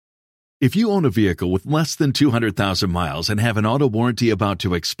If you own a vehicle with less than 200,000 miles and have an auto warranty about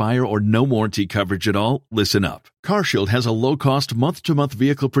to expire or no warranty coverage at all, listen up. CarShield has a low-cost month-to-month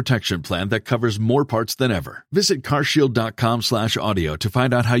vehicle protection plan that covers more parts than ever. Visit carshield.com/audio to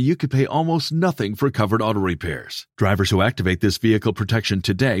find out how you could pay almost nothing for covered auto repairs. Drivers who activate this vehicle protection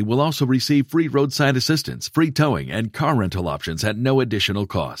today will also receive free roadside assistance, free towing, and car rental options at no additional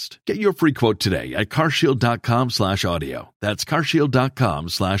cost. Get your free quote today at carshield.com/audio. That's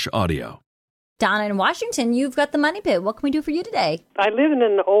carshield.com/audio. Donna in Washington, you've got the money pit. What can we do for you today? I live in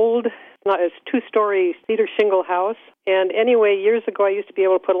an old, it's a 2-story cedar shingle house. And anyway, years ago, I used to be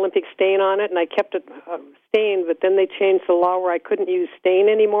able to put Olympic stain on it, and I kept it stained, but then they changed the law where I couldn't use stain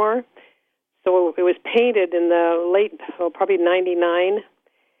anymore. So it was painted in the late, probably 99.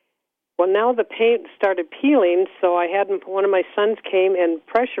 Well, now the paint started peeling, so I had one of my sons came and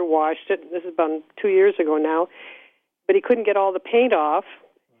pressure washed it. This is about 2 years ago now. But he couldn't get all the paint off.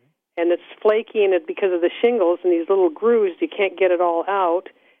 And it's flaky, and it's because of the shingles and these little grooves. You can't get it all out.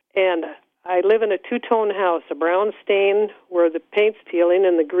 And I live in a 2-tone house, a brown stain where the paint's peeling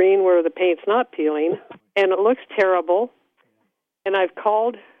and the green where the paint's not peeling. And it looks terrible. And I've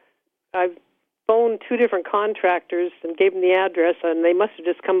phoned 2 different contractors and gave them the address, and they must have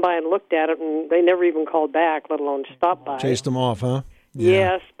just come by and looked at it, and they never even called back, let alone stopped by. Chased them off, huh? Yeah.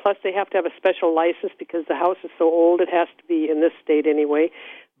 Yes, plus they have to have a special license because the house is so old. It has to be in this state anyway.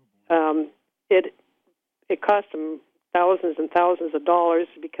 It cost them thousands and thousands of dollars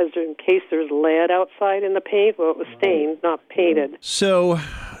because in case there's lead outside in the paint, well, it was stained, not painted. So,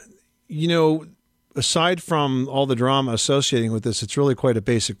 aside from all the drama associating with this, it's really quite a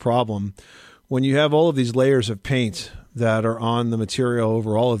basic problem. When you have all of these layers of paint that are on the material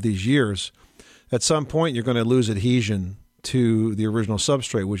over all of these years, at some point you're going to lose adhesion to the original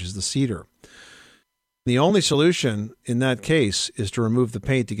substrate, which is the cedar. The only solution in that case is to remove the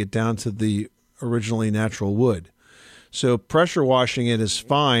paint to get down to the originally natural wood. So pressure washing it is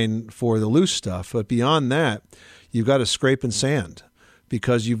fine for the loose stuff, but beyond that, you've got to scrape and sand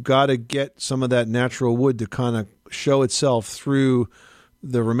because you've got to get some of that natural wood to kind of show itself through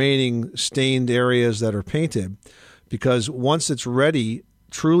the remaining stained areas that are painted. Because once it's ready,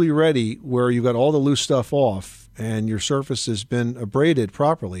 truly ready, where you've got all the loose stuff off and your surface has been abraded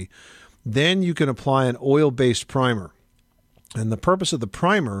properly, then you can apply an oil-based primer. And the purpose of the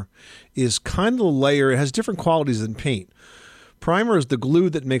primer is kind of a layer. It has different qualities than paint. Primer is the glue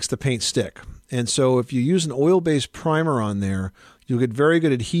that makes the paint stick. And so if you use an oil-based primer on there, you'll get very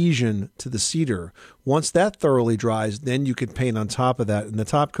good adhesion to the cedar. Once that thoroughly dries, then you can paint on top of that. And the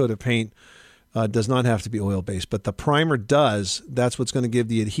top coat of paint does not have to be oil-based, but the primer does. That's what's going to give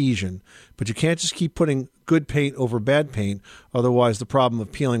the adhesion. But you can't just keep putting good paint over bad paint. Otherwise, the problem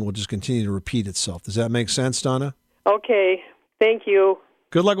of peeling will just continue to repeat itself. Does that make sense, Donna? Okay. Thank you.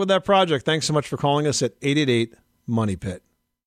 Good luck with that project. Thanks so much for calling us at 888-MONEY-PIT.